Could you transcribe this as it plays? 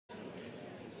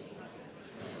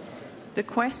The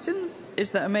question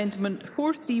is that Amendment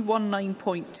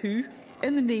 4319.2,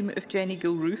 in the name of Jenny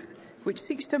Gilruth, which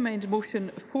seeks to amend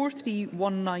Motion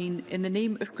 4319 in the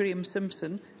name of Graham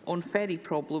Simpson on ferry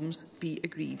problems, be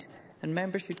agreed. And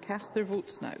members should cast their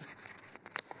votes now.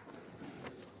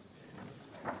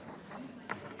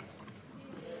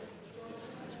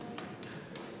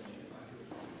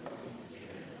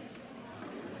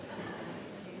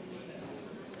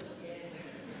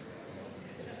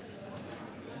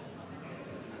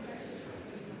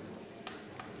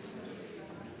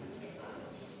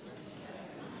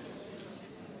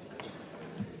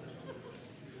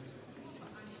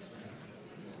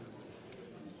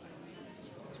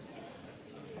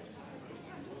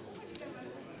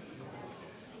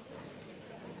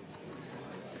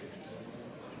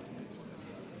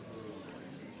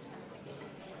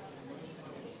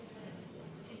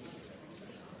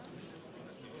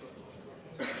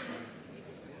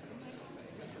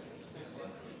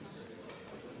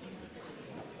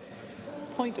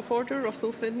 Point of order,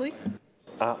 Russell Finlay.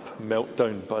 App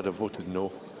meltdown, but I'd have voted no.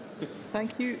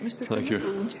 Thank you, Mr. Finlay.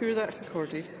 We'll ensure that's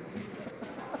recorded.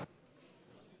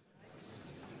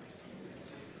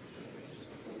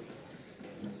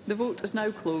 The vote is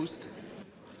now closed.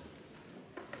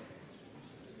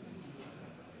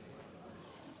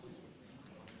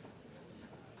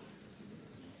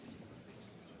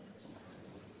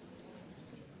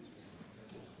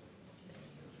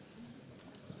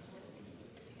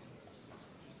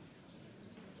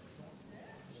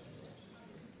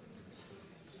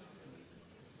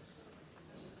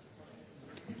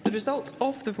 The result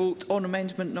of the vote on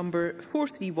amendment number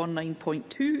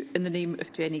 4319.2 in the name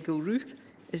of Jenny Gilruth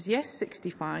is yes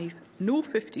 65, no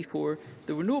 54.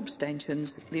 There were no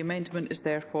abstentions. The amendment is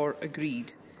therefore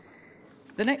agreed.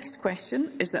 The next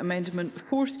question is that amendment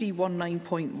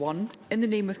 4319.1 in the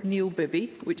name of Neil Bibby,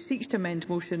 which seeks to amend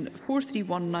motion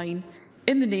 4319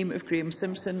 in the name of Graham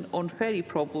Simpson on ferry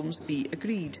problems, be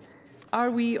agreed. Are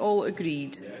we all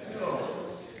agreed? Yes.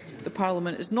 The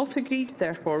Parliament is not agreed,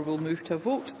 therefore will move to a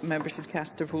vote. Members should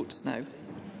cast their votes now.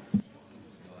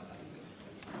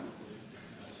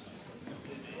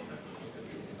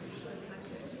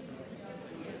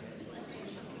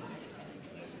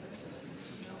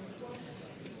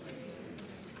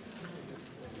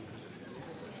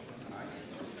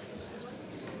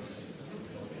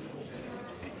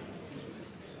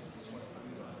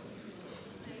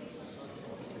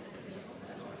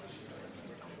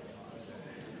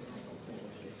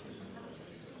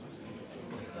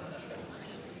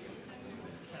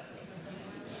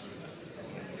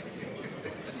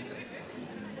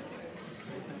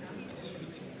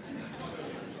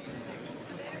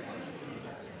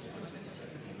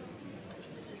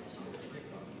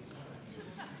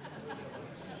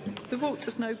 The vote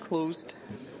is now closed.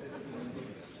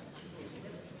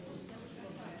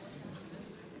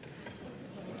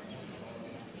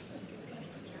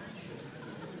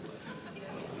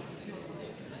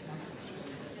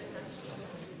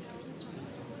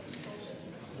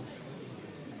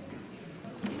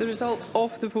 The result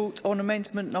of the vote on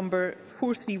amendment number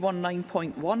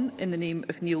 4319.1 in the name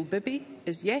of Neil Bibby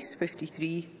is yes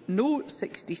 53, no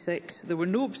 66. There were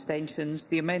no abstentions.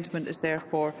 The amendment is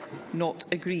therefore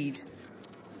not agreed.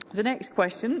 The next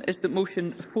question is that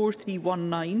motion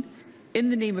 4319 in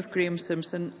the name of Graham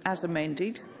Simpson as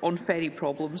amended on ferry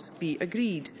problems be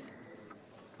agreed.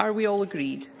 Are we all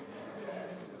agreed?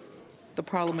 The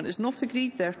Parliament is not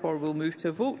agreed, therefore we'll move to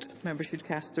a vote. Members should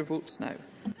cast their votes now.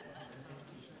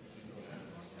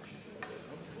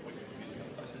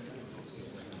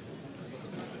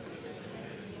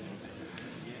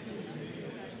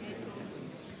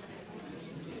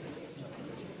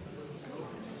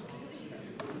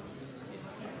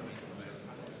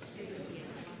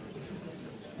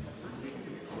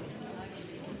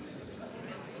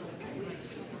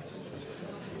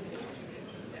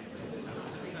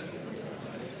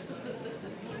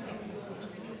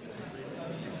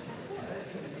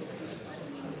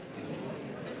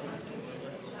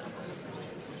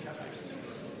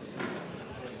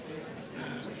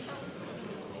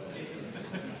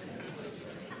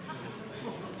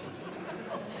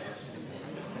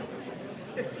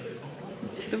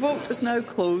 The vote is now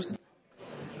closed.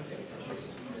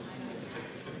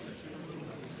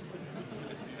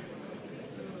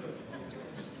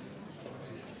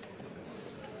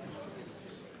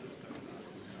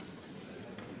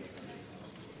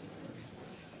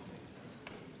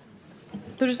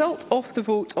 The result of the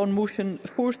vote on motion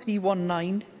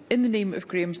 4319 in the name of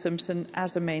Graham Simpson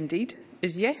as amended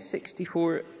is yes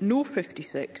 64, no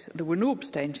 56. There were no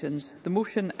abstentions. The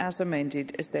motion as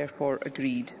amended is therefore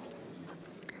agreed.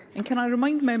 And can I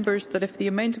remind members that if the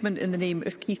amendment in the name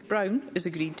of Keith Brown is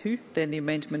agreed to, then the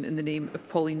amendment in the name of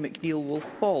Pauline McNeill will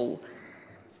fall.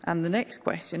 And the next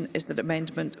question is that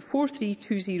Amendment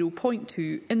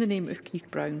 4320.2 in the name of Keith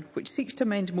Brown, which seeks to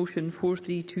amend Motion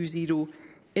 4320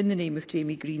 in the name of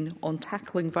Jamie Green on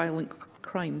tackling violent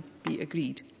crime, be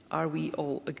agreed. Are we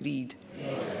all agreed?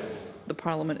 Yes. The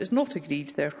Parliament is not agreed,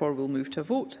 therefore we'll move to a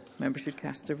vote. Members should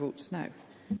cast their votes now.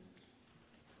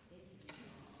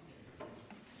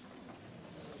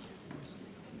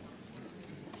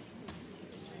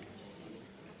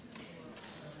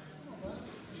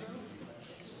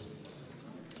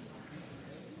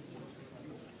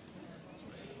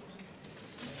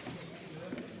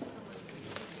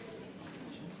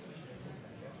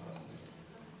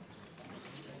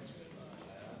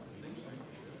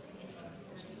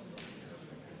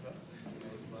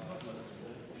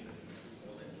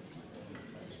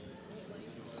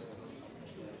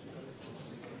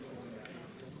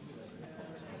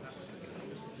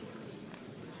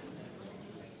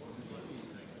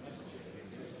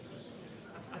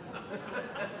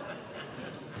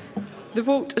 The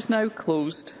vote is now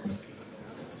closed.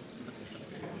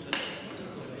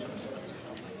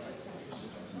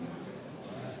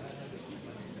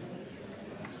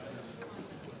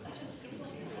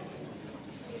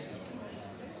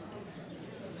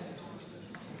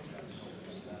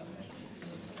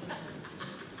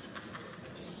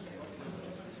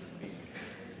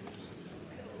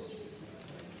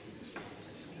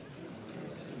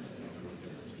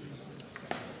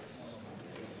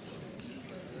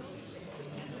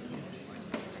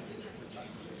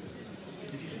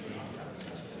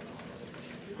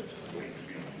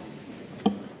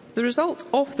 The result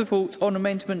of the vote on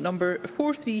amendment number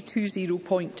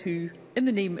 4320.2 in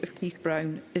the name of Keith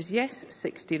Brown is yes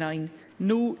 69,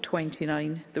 no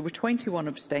 29. There were 21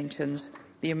 abstentions.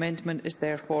 The amendment is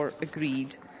therefore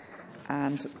agreed,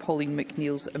 and Pauline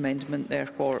McNeill's amendment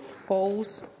therefore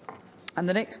falls. And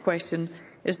the next question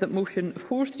is that motion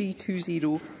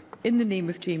 4320 in the name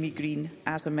of Jamie Green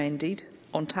as amended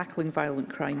on tackling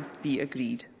violent crime be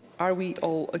agreed. Are we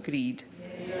all agreed?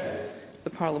 Yes. The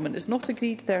Parliament is not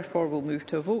agreed, therefore we'll move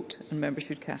to a vote, and members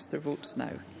should cast their votes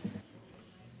now.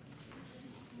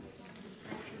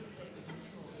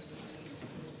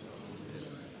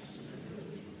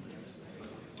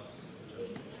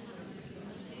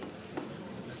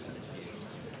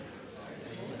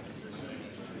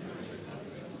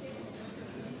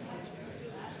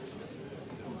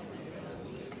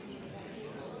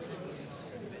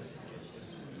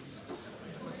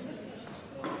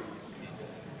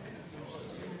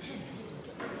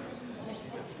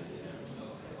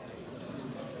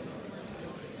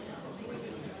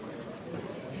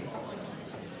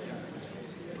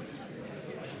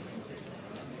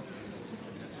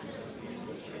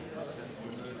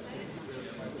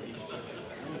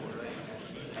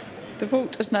 The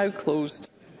vote is now closed.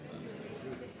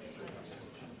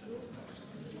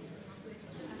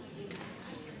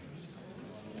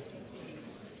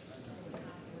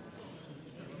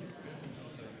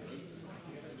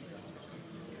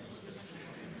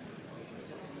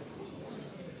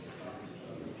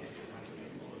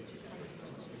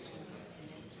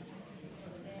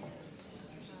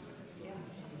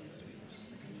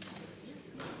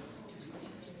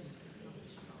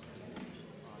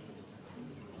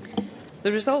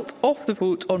 The result of the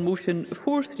vote on motion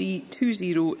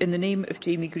 4320 in the name of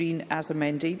Jamie Green as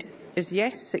amended is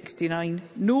yes 69,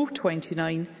 no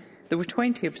 29. There were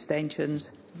 20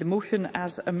 abstentions. The motion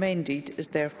as amended is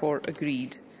therefore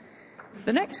agreed.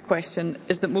 The next question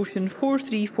is that motion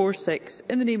 4346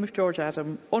 in the name of George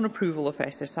Adam on approval of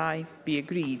SSI be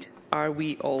agreed. Are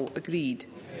we all agreed?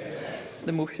 Yes.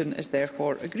 The motion is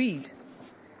therefore agreed.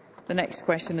 The next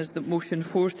question is that motion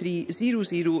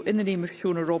 4300 in the name of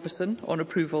Shona Robertson on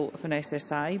approval of an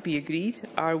SSI be agreed.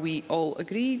 Are we all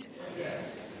agreed?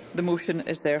 Yes. The motion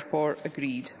is therefore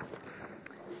agreed.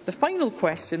 The final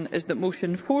question is that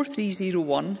motion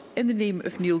 4301 in the name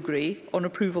of Neil Gray on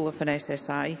approval of an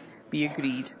SSI be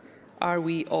agreed. Are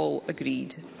we all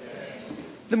agreed? Yes.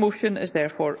 The motion is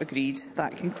therefore agreed.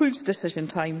 That concludes decision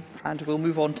time, and we'll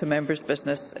move on to members'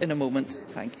 business in a moment.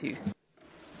 Thank you.